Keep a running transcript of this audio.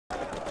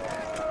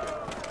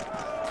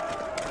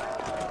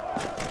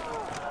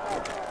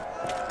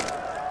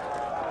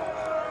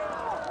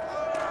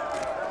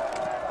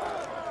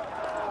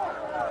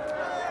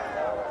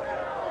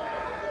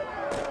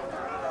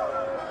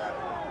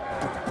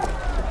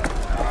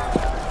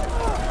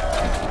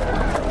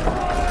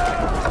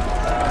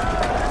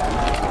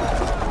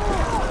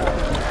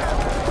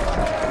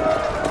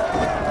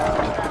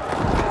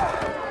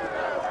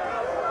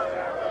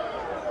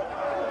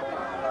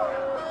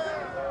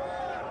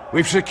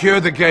We've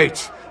secured the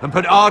gate and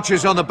put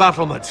archers on the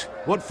battlements.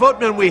 What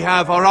footmen we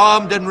have are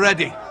armed and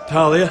ready.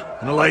 Talia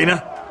and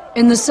Elena?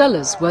 In the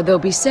cellars, where they'll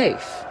be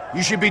safe.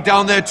 You should be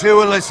down there too,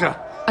 Alyssa.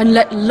 And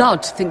let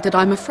Ludd think that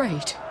I'm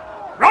afraid.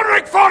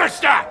 Roderick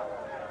Forrester!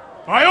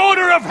 By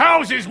order of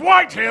Houses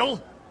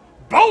Whitehill,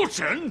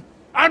 Bolton,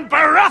 and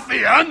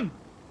Baratheon,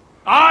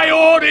 I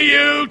order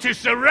you to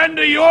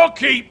surrender your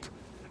keep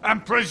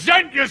and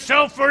present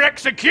yourself for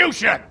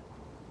execution!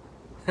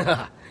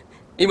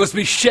 He must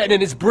be shitting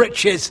in his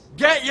britches.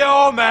 Get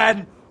your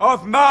men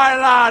off my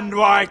land,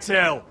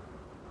 Whitehill!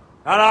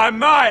 And I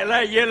might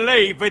let you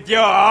leave with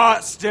your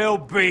heart still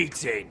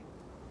beating.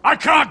 I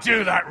can't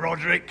do that,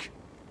 Roderick.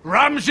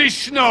 Ramsay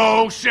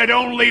Snow said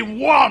only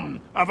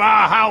one of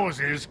our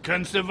houses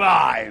can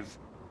survive.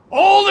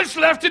 All that's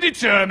left to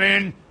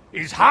determine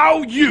is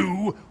how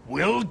you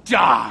will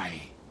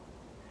die.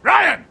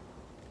 Ryan,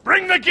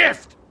 bring the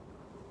gift!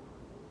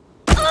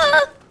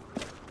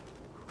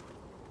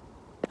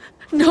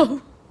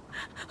 No.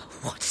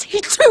 What's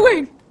he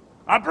doing?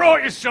 I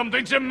brought you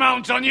something to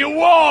mount on your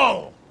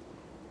wall.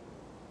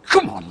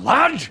 Come on,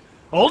 lad.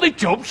 Hold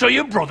it up so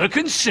your brother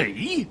can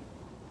see.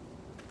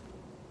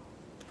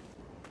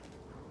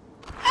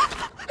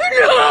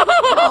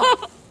 No!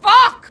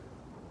 Fuck!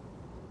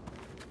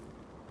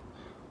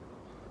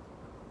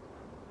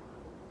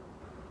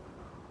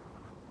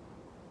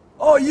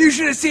 Oh, you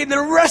should have seen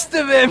the rest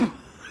of him!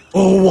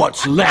 Or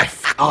what's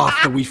left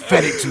after we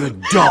fed it to the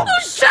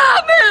dogs.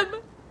 Damn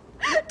him!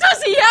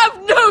 Does he have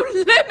no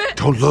limit?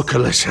 Don't look,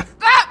 Alyssa.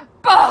 That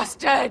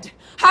bastard!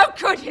 How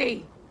could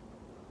he?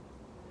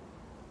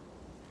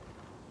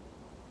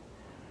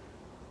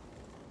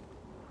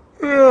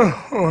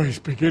 Oh, he's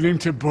beginning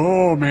to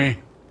bore me.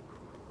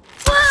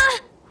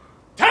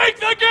 Take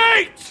the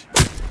gate!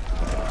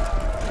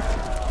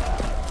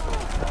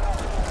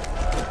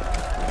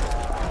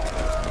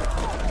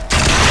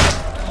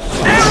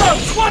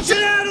 Arrows! Watch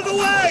it out of the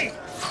way!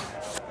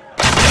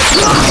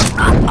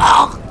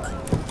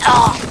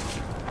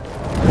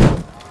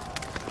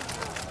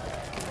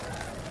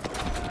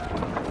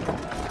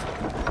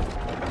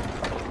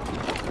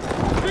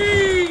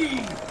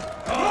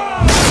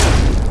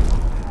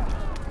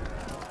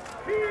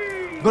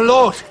 My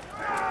lord,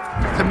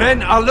 the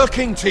men are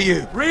looking to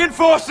you.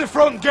 Reinforce the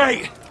front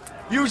gate!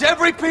 Use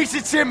every piece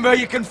of timber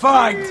you can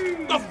find!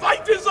 The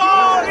fight is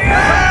on!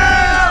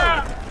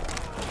 Yeah!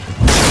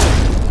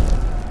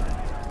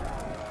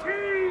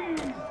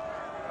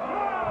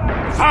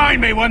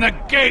 Find me when the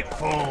gate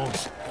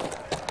falls.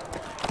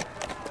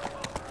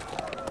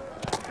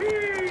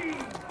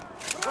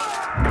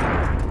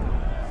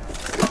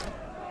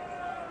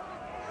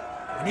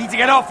 We need to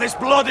get off this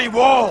bloody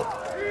wall!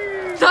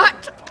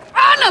 That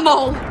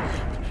animal!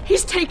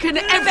 He's taken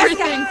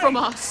everything from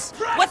us.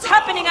 What's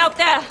happening out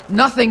there?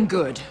 Nothing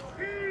good.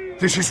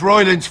 This is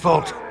Royland's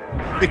fault.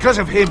 Because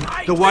of him,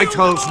 the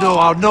Whitehills know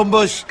our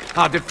numbers,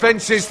 our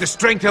defences, the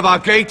strength of our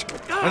gate,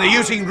 and they're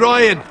using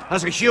Ryan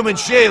as a human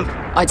shield.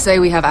 I'd say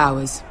we have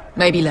hours.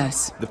 Maybe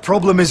less. The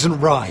problem isn't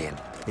Ryan,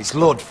 it's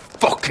Lord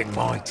fucking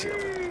Whitehill.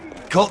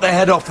 Cut the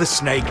head off the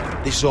snake,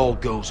 this all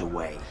goes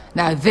away.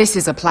 Now this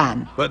is a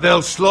plan. But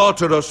they'll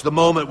slaughter us the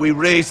moment we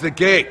raise the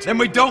gate. Then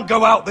we don't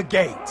go out the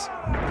gate.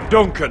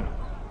 Duncan,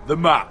 the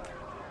map.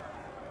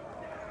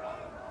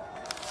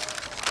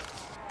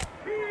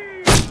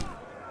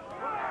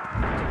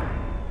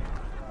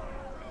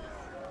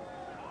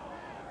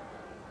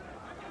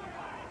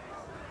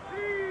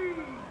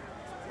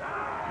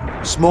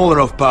 A small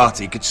enough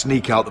party could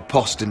sneak out the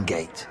postern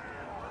gate.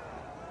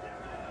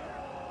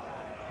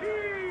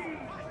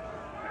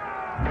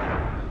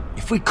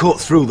 If we cut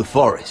through the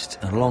forest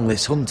and along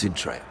this hunting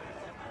trail,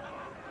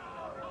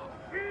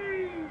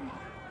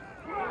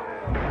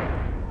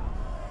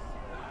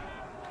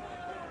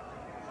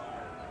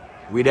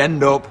 we'd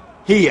end up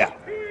here,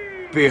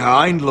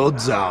 behind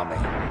Ludd's army.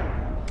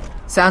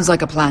 Sounds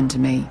like a plan to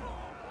me.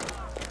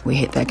 We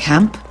hit their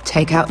camp,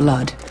 take out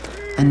Ludd,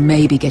 and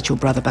maybe get your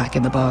brother back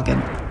in the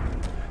bargain.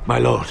 My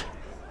lord,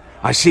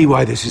 I see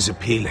why this is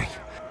appealing.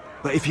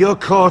 But if you're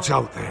caught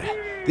out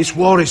there, this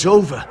war is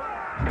over.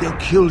 They'll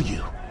kill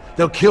you.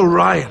 They'll kill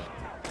Ryan.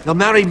 They'll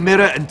marry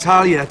Mira and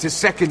Talia to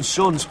second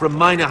sons from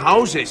minor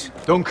houses.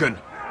 Duncan,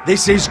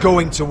 this is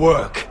going to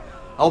work.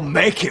 I'll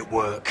make it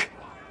work.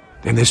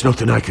 Then there's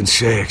nothing I can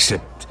say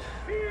except...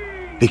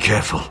 be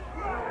careful.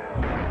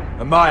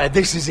 Amaya,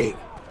 this is it.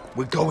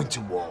 We're going to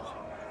war.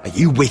 Are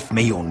you with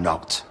me or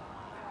not?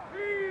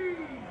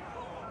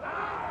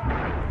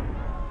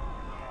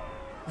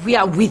 We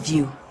are with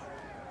you.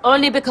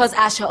 Only because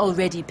Asher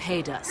already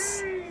paid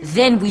us.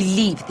 Then we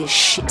leave this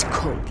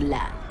shit-cold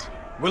land.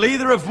 We'll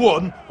either have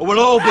won, or we'll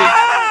all be...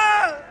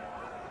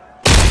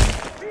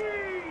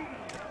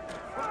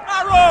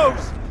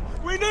 Arrows!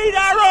 We need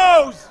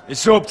arrows!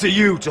 It's up to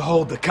you to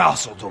hold the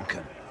castle,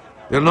 Duncan.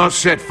 They'll not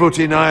set foot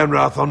in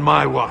Ironrath on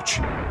my watch.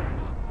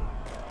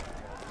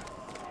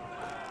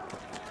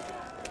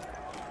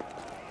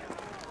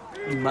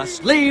 You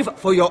must leave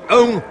for your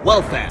own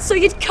welfare. So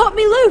you'd cut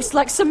me loose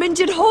like some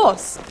injured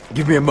horse?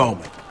 Give me a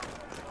moment.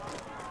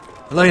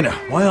 Elena,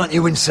 why aren't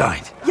you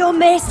inside? Your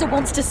maester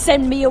wants to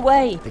send me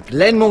away. The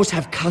Glenmores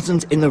have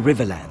cousins in the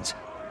Riverlands.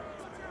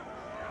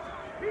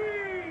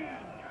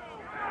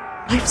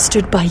 I've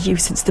stood by you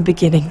since the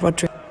beginning,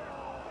 Roderick.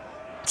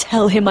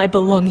 Tell him I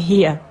belong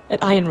here,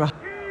 at Ironrock.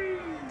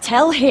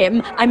 Tell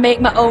him I make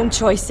my own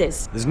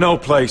choices. There's no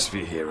place for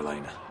you here,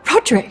 Elena.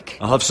 Roderick!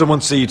 I'll have someone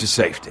see you to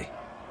safety.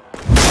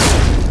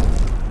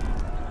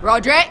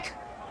 Roderick,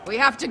 we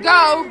have to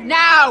go,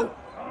 now!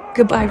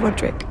 Goodbye,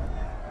 Roderick.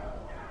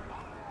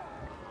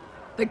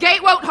 The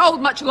gate won't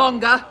hold much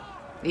longer,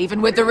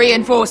 even with the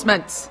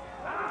reinforcements.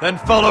 Then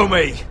follow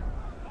me.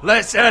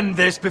 Let's end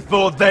this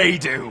before they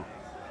do.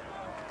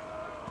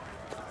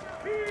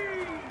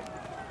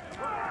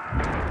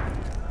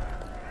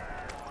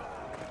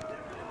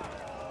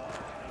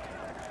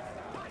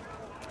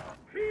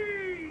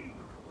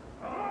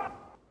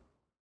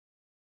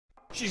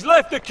 She's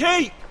left the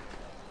keep!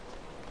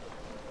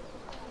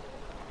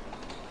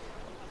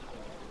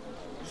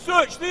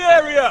 Search the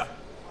area!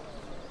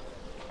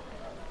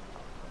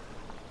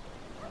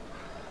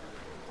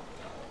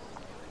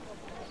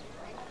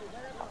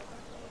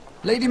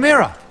 Lady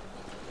Mira!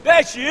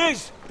 There she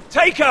is!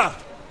 Take her!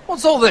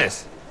 What's all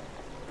this?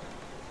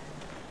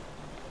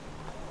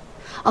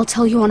 I'll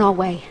tell you on our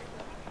way.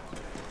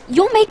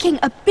 You're making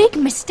a big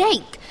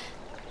mistake.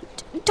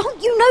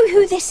 Don't you know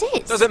who this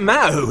is? Doesn't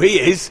matter who he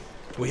is.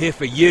 We're here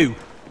for you.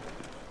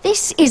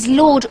 This is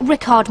Lord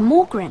Rickard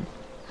Morgren,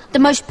 the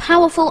most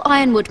powerful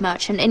ironwood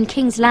merchant in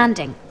King's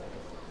Landing.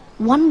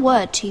 One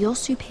word to your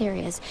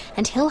superiors,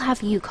 and he'll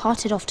have you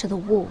carted off to the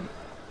wall.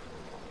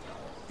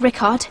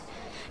 Rickard,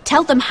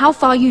 tell them how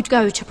far you'd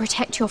go to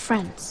protect your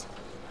friends.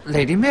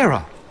 Lady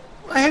Mira,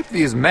 I hope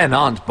these men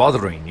aren't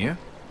bothering you.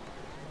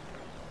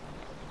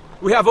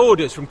 We have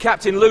orders from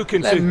Captain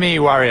Lucan Let to... me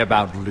worry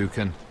about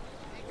Lucan.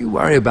 You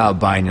worry about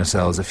buying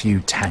yourselves a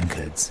few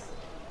tankards.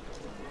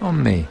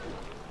 On me.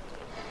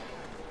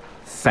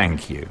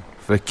 Thank you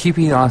for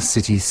keeping our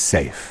city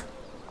safe.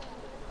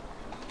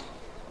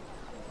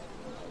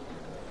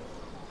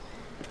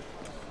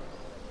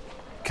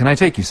 Can I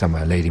take you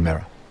somewhere, Lady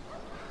Mira?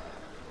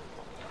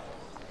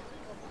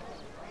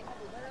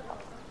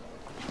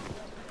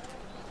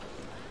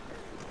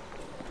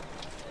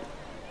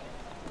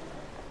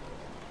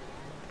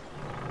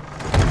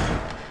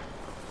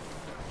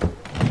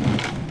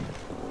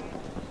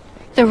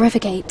 The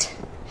Rivergate.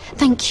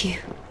 Thank you.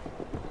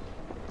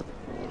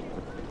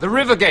 The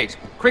Rivergate!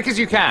 Quick as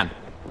you can!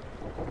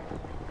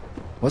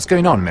 What's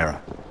going on, Mira?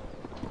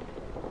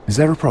 Is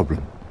there a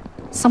problem?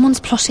 Someone's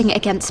plotting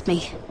against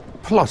me.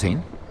 Plotting?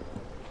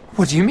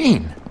 What do you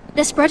mean?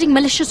 They're spreading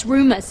malicious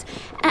rumors.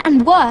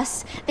 And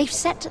worse, they've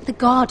set the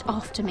guard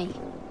after me.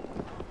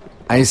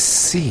 I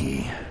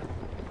see.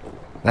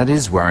 That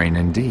is worrying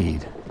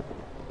indeed.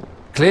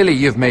 Clearly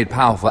you've made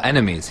powerful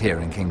enemies here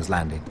in King's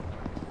Landing.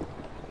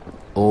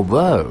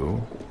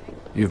 Although,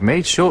 you've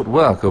made short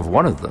work of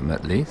one of them,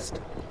 at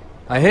least.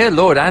 I hear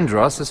Lord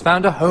Andros has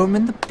found a home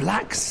in the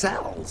Black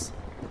Cells.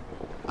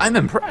 I'm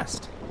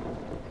impressed.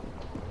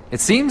 It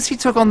seems he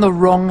took on the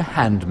wrong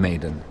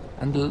handmaiden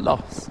and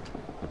lost.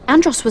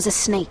 Andros was a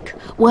snake,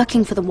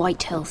 working for the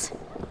White Hills.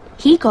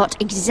 He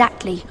got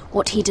exactly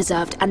what he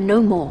deserved, and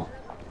no more.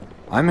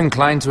 I'm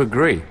inclined to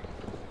agree.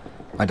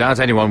 I doubt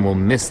anyone will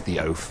miss the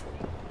oath.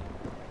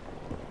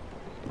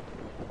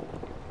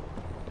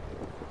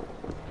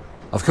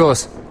 Of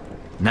course,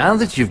 now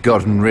that you've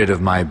gotten rid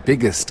of my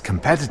biggest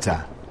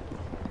competitor,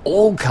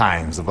 all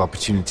kinds of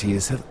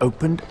opportunities have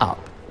opened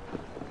up.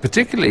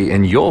 Particularly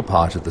in your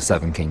part of the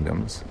Seven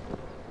Kingdoms.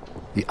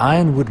 The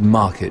ironwood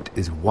market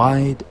is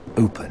wide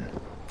open.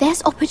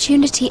 There's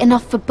opportunity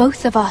enough for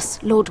both of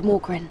us, Lord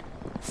Morgren.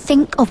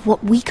 Think of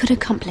what we could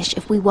accomplish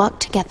if we worked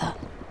together.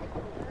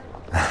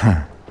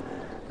 I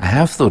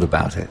have thought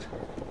about it.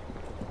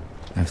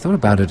 I've thought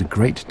about it a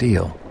great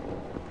deal.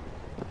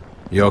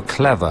 You're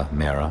clever,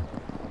 Mira.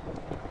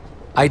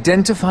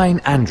 Identifying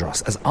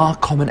Andros as our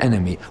common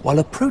enemy while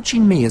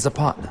approaching me as a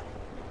partner.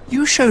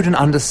 You showed an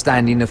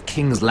understanding of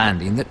King's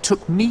Landing that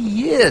took me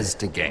years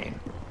to gain.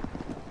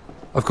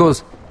 Of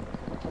course,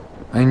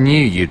 I knew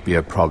you'd be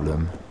a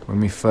problem when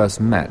we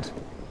first met.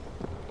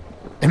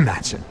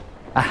 Imagine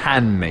a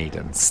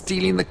handmaiden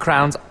stealing the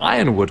Crown's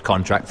ironwood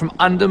contract from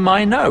under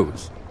my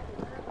nose.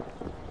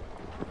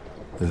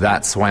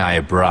 That's why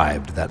I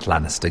bribed that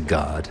Lannister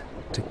guard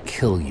to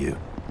kill you.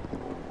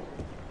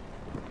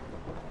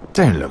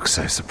 Don't look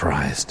so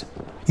surprised.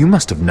 You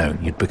must have known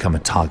you'd become a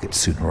target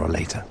sooner or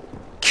later.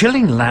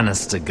 Killing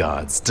Lannister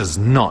guards does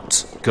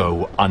not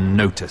go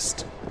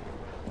unnoticed.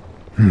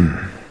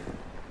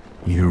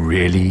 You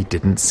really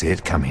didn't see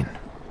it coming.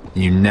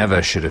 You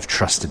never should have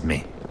trusted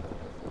me.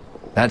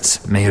 That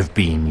may have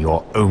been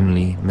your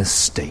only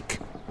mistake.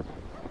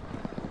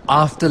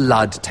 After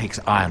Ludd takes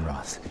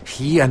Ironrath,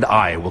 he and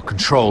I will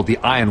control the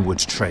ironwood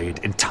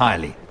trade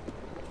entirely.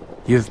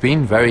 You've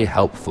been very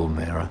helpful,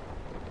 Mira.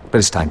 But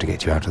it's time to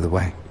get you out of the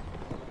way.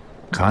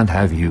 Can't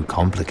have you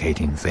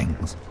complicating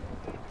things.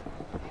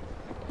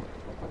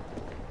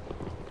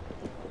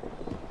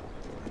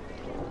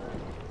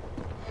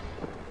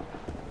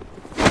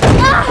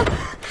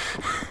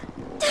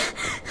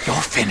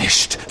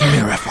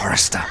 Mira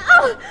Forrester.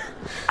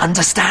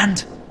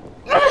 Understand?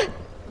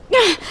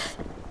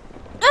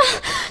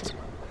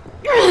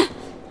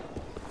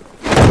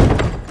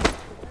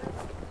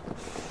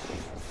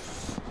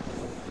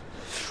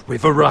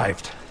 We've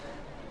arrived.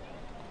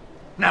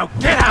 Now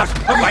get out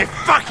of my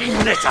fucking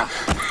litter!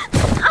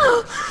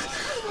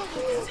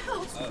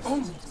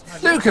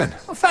 Lucan,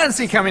 I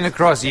fancy coming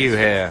across you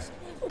here.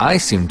 I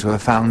seem to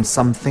have found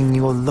something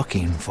you're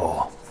looking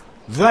for.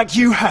 That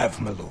you have,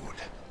 my lord.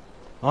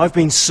 I've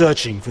been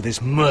searching for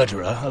this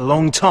murderer a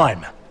long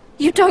time.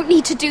 You don't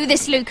need to do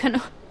this,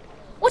 Lucan.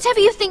 Whatever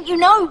you think you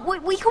know,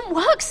 we can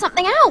work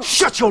something out.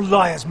 Shut your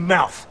liar's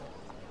mouth!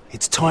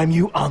 It's time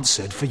you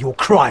answered for your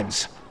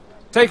crimes.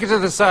 Take her to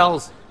the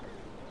cells.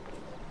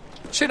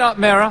 Chin up,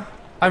 Mira.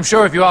 I'm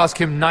sure if you ask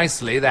him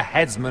nicely, the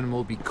headsman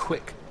will be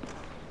quick.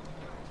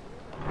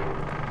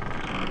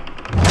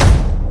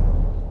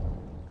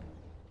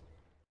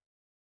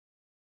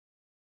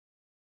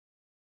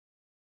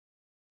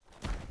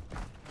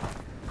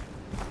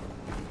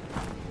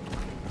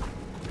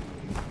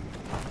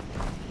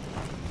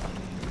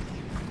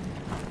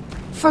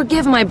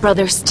 Forgive my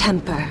brother's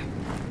temper.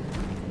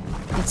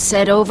 It's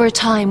said over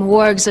time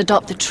wargs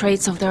adopt the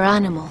traits of their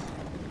animal.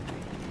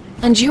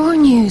 And your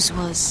news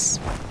was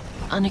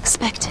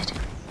unexpected.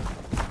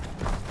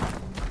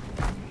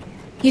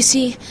 You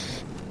see,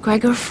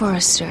 Gregor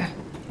Forrester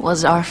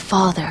was our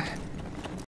father.